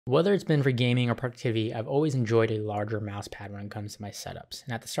Whether it's been for gaming or productivity, I've always enjoyed a larger mouse pad when it comes to my setups.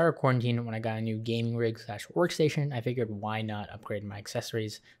 And at the start of quarantine, when I got a new gaming rig slash workstation, I figured why not upgrade my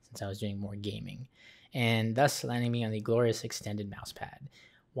accessories since I was doing more gaming. And thus landing me on the glorious extended mouse pad.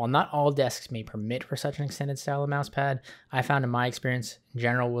 While not all desks may permit for such an extended style of mouse pad, I found in my experience, in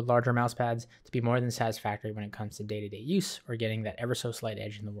general with larger mouse pads, to be more than satisfactory when it comes to day-to-day use or getting that ever so slight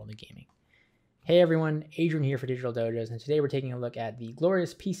edge in the world of gaming. Hey everyone, Adrian here for Digital Dojos, and today we're taking a look at the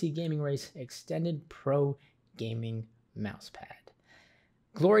glorious PC Gaming Race Extended Pro Gaming Mousepad.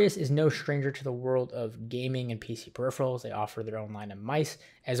 Glorious is no stranger to the world of gaming and PC peripherals. They offer their own line of mice,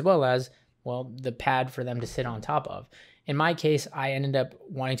 as well as, well, the pad for them to sit on top of. In my case, I ended up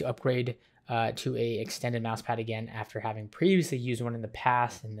wanting to upgrade to a extended mousepad again after having previously used one in the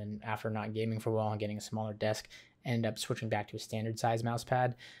past, and then after not gaming for a while and getting a smaller desk, ended up switching back to a standard size mouse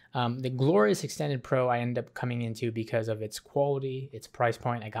pad. The Glorious Extended Pro I ended up coming into because of its quality, its price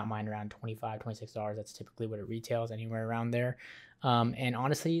point. I got mine around $25, $26. That's typically what it retails, anywhere around there. And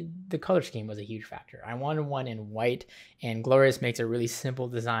honestly, the color scheme was a huge factor. I wanted one in white, and Glorious makes a really simple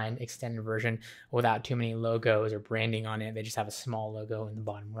design extended version without too many logos or branding on it. They just have a small logo in the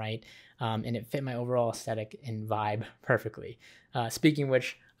bottom right, and it fit my overall aesthetic and vibe perfectly. Speaking of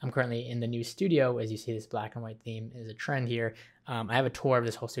which, I'm currently in the new studio. As you see, this black and white theme is a trend here. I have a tour of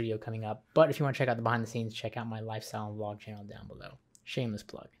this whole studio coming up, but if you want to check out the behind the scenes, check out my lifestyle and vlog channel down below. Shameless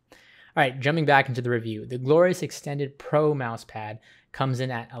plug. All right, jumping back into the review. The Glorious Extended Pro mousepad comes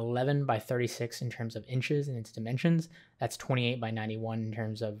in at 11 by 36 in terms of inches in its dimensions. That's 28 by 91 in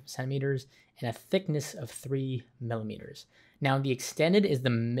terms of centimeters, and a thickness of 3 millimeters. Now, the Extended is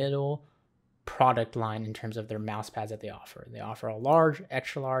the middle product line in terms of their mouse pads that they offer. They offer a large,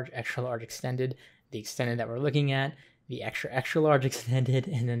 extra large extended, the extended that we're looking at, the extra large extended,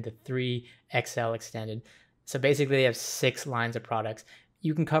 and then the 3XL extended. So basically they have 6 lines of products.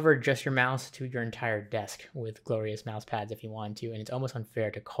 You can cover just your mouse to your entire desk with Glorious mouse pads if you want to, and it's almost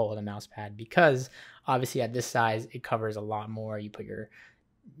unfair to call it a mouse pad because obviously at this size it covers a lot more. You put your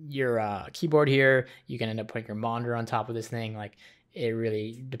keyboard here, you can end up putting your monitor on top of this thing. Like, it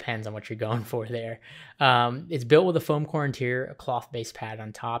really depends on what you're going for there. It's built with a foam core interior, a cloth-based pad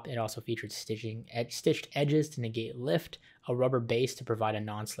on top. It also featured stitched edges to negate lift, a rubber base to provide a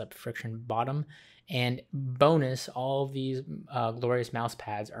non-slip friction bottom, and bonus, all of these Glorious mouse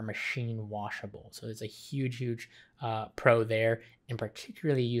pads are machine washable. So it's a huge pro there, and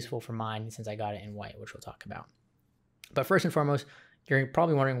particularly useful for mine since I got it in white, which we'll talk about. But first and foremost, you're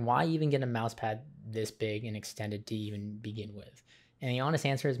probably wondering why even get a mouse pad this big and extended to even begin with. And the honest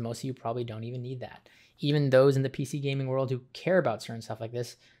answer is most of you probably don't even need that. Even those in the PC gaming world who care about certain stuff like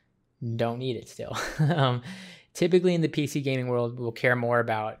this don't need it still. Typically in the PC gaming world, we'll care more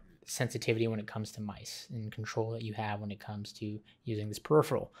about sensitivity when it comes to mice and control that you have when it comes to using this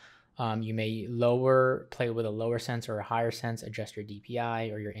peripheral. You may play with a lower sense or a higher sense, adjust your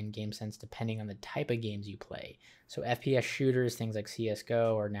DPI or your in-game sense depending on the type of games you play. So FPS shooters, things like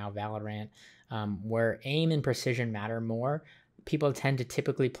CSGO or now Valorant, where aim and precision matter more, people tend to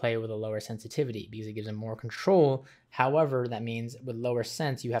typically play with a lower sensitivity because it gives them more control. However, that means with lower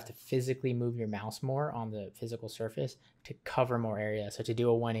sense, you have to physically move your mouse more on the physical surface to cover more area. So to do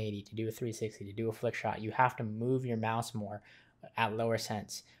a 180, to do a 360, to do a flick shot, you have to move your mouse more at lower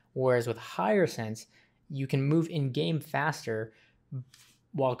sense. Whereas with higher sense, you can move in game faster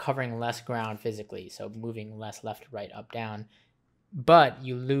while covering less ground physically. So moving less left, right, up, down, but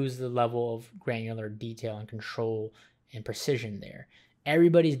you lose the level of granular detail and control and precision there.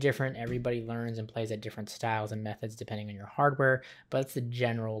 Everybody's different. Everybody learns and plays at different styles and methods depending on your hardware, but it's the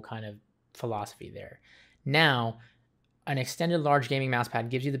general kind of philosophy there. Now, an extended large gaming mousepad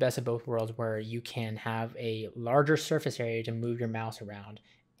gives you the best of both worlds where you can have a larger surface area to move your mouse around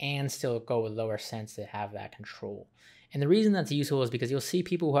and still go with lower sense to have that control. And the reason that's useful is because you'll see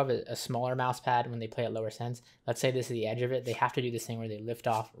people who have a smaller mouse pad when they play at lower sense. Let's say this is the edge of it. They have to do this thing where they lift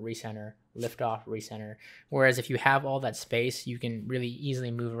off, recenter, lift off, recenter. Whereas if you have all that space, you can really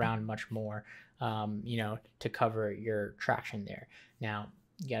easily move around much more, to cover your traction there. Now,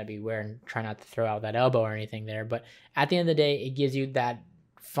 you got to be aware and try not to throw out that elbow or anything there. But at the end of the day, it gives you that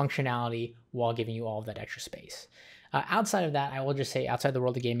functionality while giving you all of that extra space. Outside of that, I will just say outside the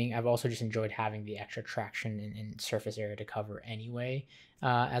world of gaming, I've also just enjoyed having the extra traction and surface area to cover anyway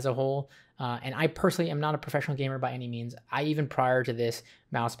as a whole. And I personally am not a professional gamer by any means. I even prior to this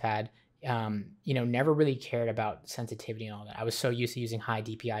mouse pad, never really cared about sensitivity and all that. I was so used to using high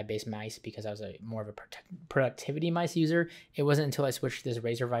DPI based mice because I was more of a productivity mice user. It wasn't until I switched to this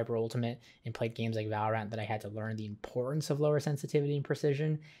Razer Viper Ultimate and played games like Valorant that I had to learn the importance of lower sensitivity and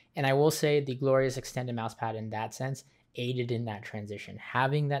precision. And I will say the Glorious extended mouse pad in that sense aided in that transition.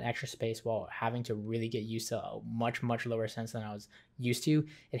 Having that extra space while having to really get used to a much, much lower sense than I was used to,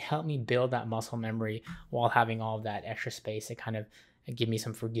 it helped me build that muscle memory while having all of that extra space to kind of give me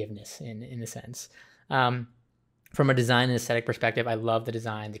some forgiveness in a sense. From a design and aesthetic perspective, I love the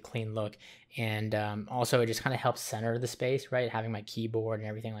design, the clean look, and also it just kind of helps center the space, right? Having my keyboard and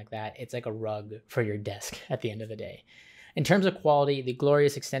everything like that, it's like a rug for your desk at the end of the day. In terms of quality, the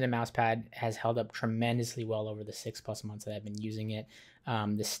Glorious extended mousepad has held up tremendously well over the 6+ months that I've been using it.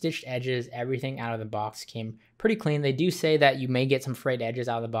 The stitched edges, everything out of the box came pretty clean. They do say that you may get some frayed edges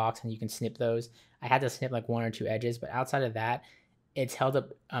out of the box and you can snip those. I had to snip like 1 or 2 edges, but outside of that, it's held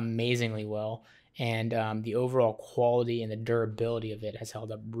up amazingly well. And the overall quality and the durability of it has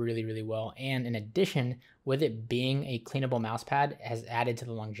held up really, really well. And in addition, with it being a cleanable mousepad, has added to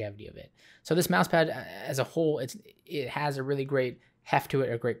the longevity of it. So this mousepad as a whole, it has a really great heft to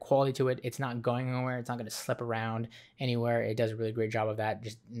it, a great quality to it. It's not going anywhere. It's not going to slip around anywhere. It does a really great job of that,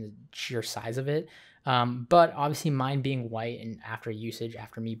 just in the sheer size of it. But obviously mine being white, and after usage,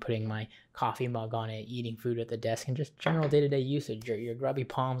 after me putting my coffee mug on it, eating food at the desk, and just general day-to-day usage, your grubby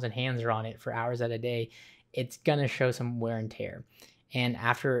palms and hands are on it for hours at a day, it's gonna show some wear and tear. And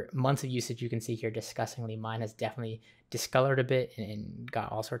after months of usage, you can see here disgustingly, mine has definitely discolored a bit and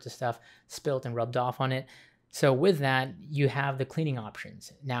got all sorts of stuff spilt and rubbed off on it. So with that, you have the cleaning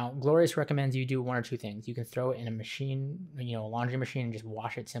options. Now, Glorious recommends you do 1 or 2 things. You can throw it in a machine, a laundry machine, and just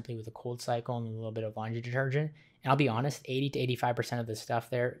wash it simply with a cold cycle and a little bit of laundry detergent. And I'll be honest, 80 to 85% of the stuff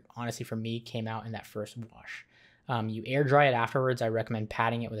there, honestly, for me, came out in that first wash. You air dry it afterwards. I recommend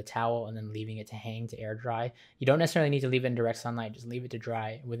patting it with a towel and then leaving it to hang to air dry. You don't necessarily need to leave it in direct sunlight. Just leave it to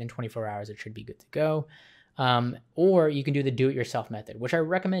dry. Within 24 hours, it should be good to go. Or you can do the do-it-yourself method, which I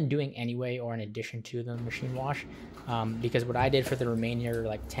recommend doing anyway or in addition to the machine wash, because what I did for the remainder,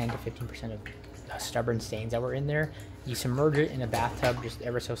 like 10 to 15% of stubborn stains that were in there, you submerge it in a bathtub just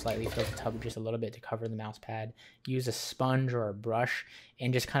ever so slightly, fill the tub just a little bit to cover the mouse pad, use a sponge or a brush,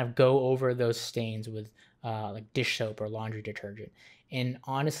 and just kind of go over those stains with like dish soap or laundry detergent. And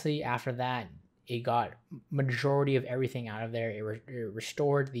honestly, after that, it got majority of everything out of there. It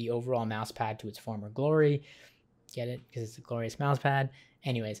restored the overall mouse pad to its former glory. Get it? Because it's a Glorious mouse pad.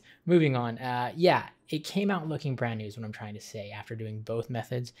 Anyways, moving on. Yeah, it came out looking brand new is what I'm trying to say after doing both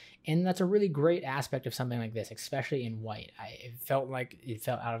methods. And that's a really great aspect of something like this, especially in white. It felt like it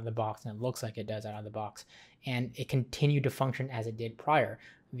felt out of the box, and it looks like it does out of the box. And it continued to function as it did prior.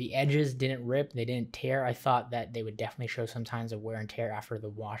 The edges didn't rip, they didn't tear. I thought that they would definitely show some signs of wear and tear after the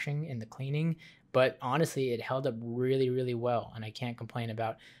washing and the cleaning, but honestly, it held up really, really well, and I can't complain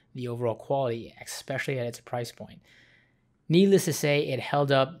about the overall quality, especially at its price point. Needless to say, it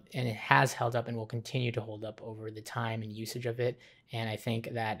held up, and it has held up and will continue to hold up over the time and usage of it, and I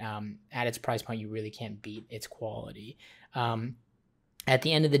think that at its price point, you really can't beat its quality. At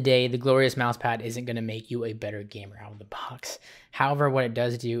the end of the day, the Glorious mousepad isn't going to make you a better gamer out of the box. However, what it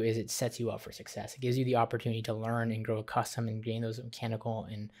does do is it sets you up for success. It gives you the opportunity to learn and grow accustomed and gain those mechanical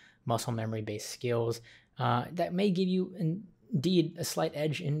and muscle memory-based skills that may give you indeed a slight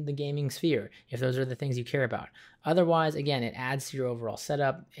edge in the gaming sphere, if those are the things you care about. Otherwise, again, it adds to your overall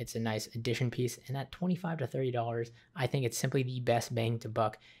setup. It's a nice addition piece, and at $25 to $30, I think it's simply the best bang to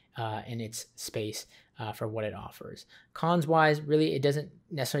buck in its space for what it offers. Cons wise, really, it doesn't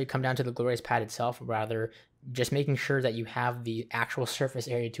necessarily come down to the Glorious pad itself, rather just making sure that you have the actual surface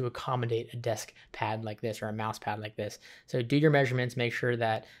area to accommodate a desk pad like this or a mouse pad like this. So do your measurements, make sure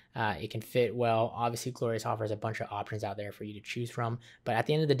that it can fit well. Obviously, Glorious offers a bunch of options out there for you to choose from, but at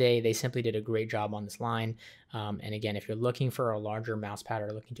the end of the day, they simply did a great job on this line. And again, if you're looking for a larger mouse pad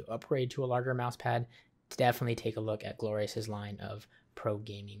or looking to upgrade to a larger mouse pad, definitely take a look at Glorious's line of pro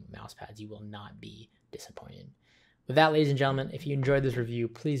gaming mouse pads. You will not be disappointed. With that, ladies and gentlemen, if you enjoyed this review,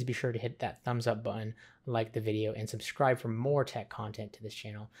 please be sure to hit that thumbs up button, like the video, and subscribe for more tech content to this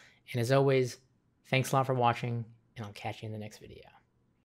channel. And as always, thanks a lot for watching, and I'll catch you in the next video.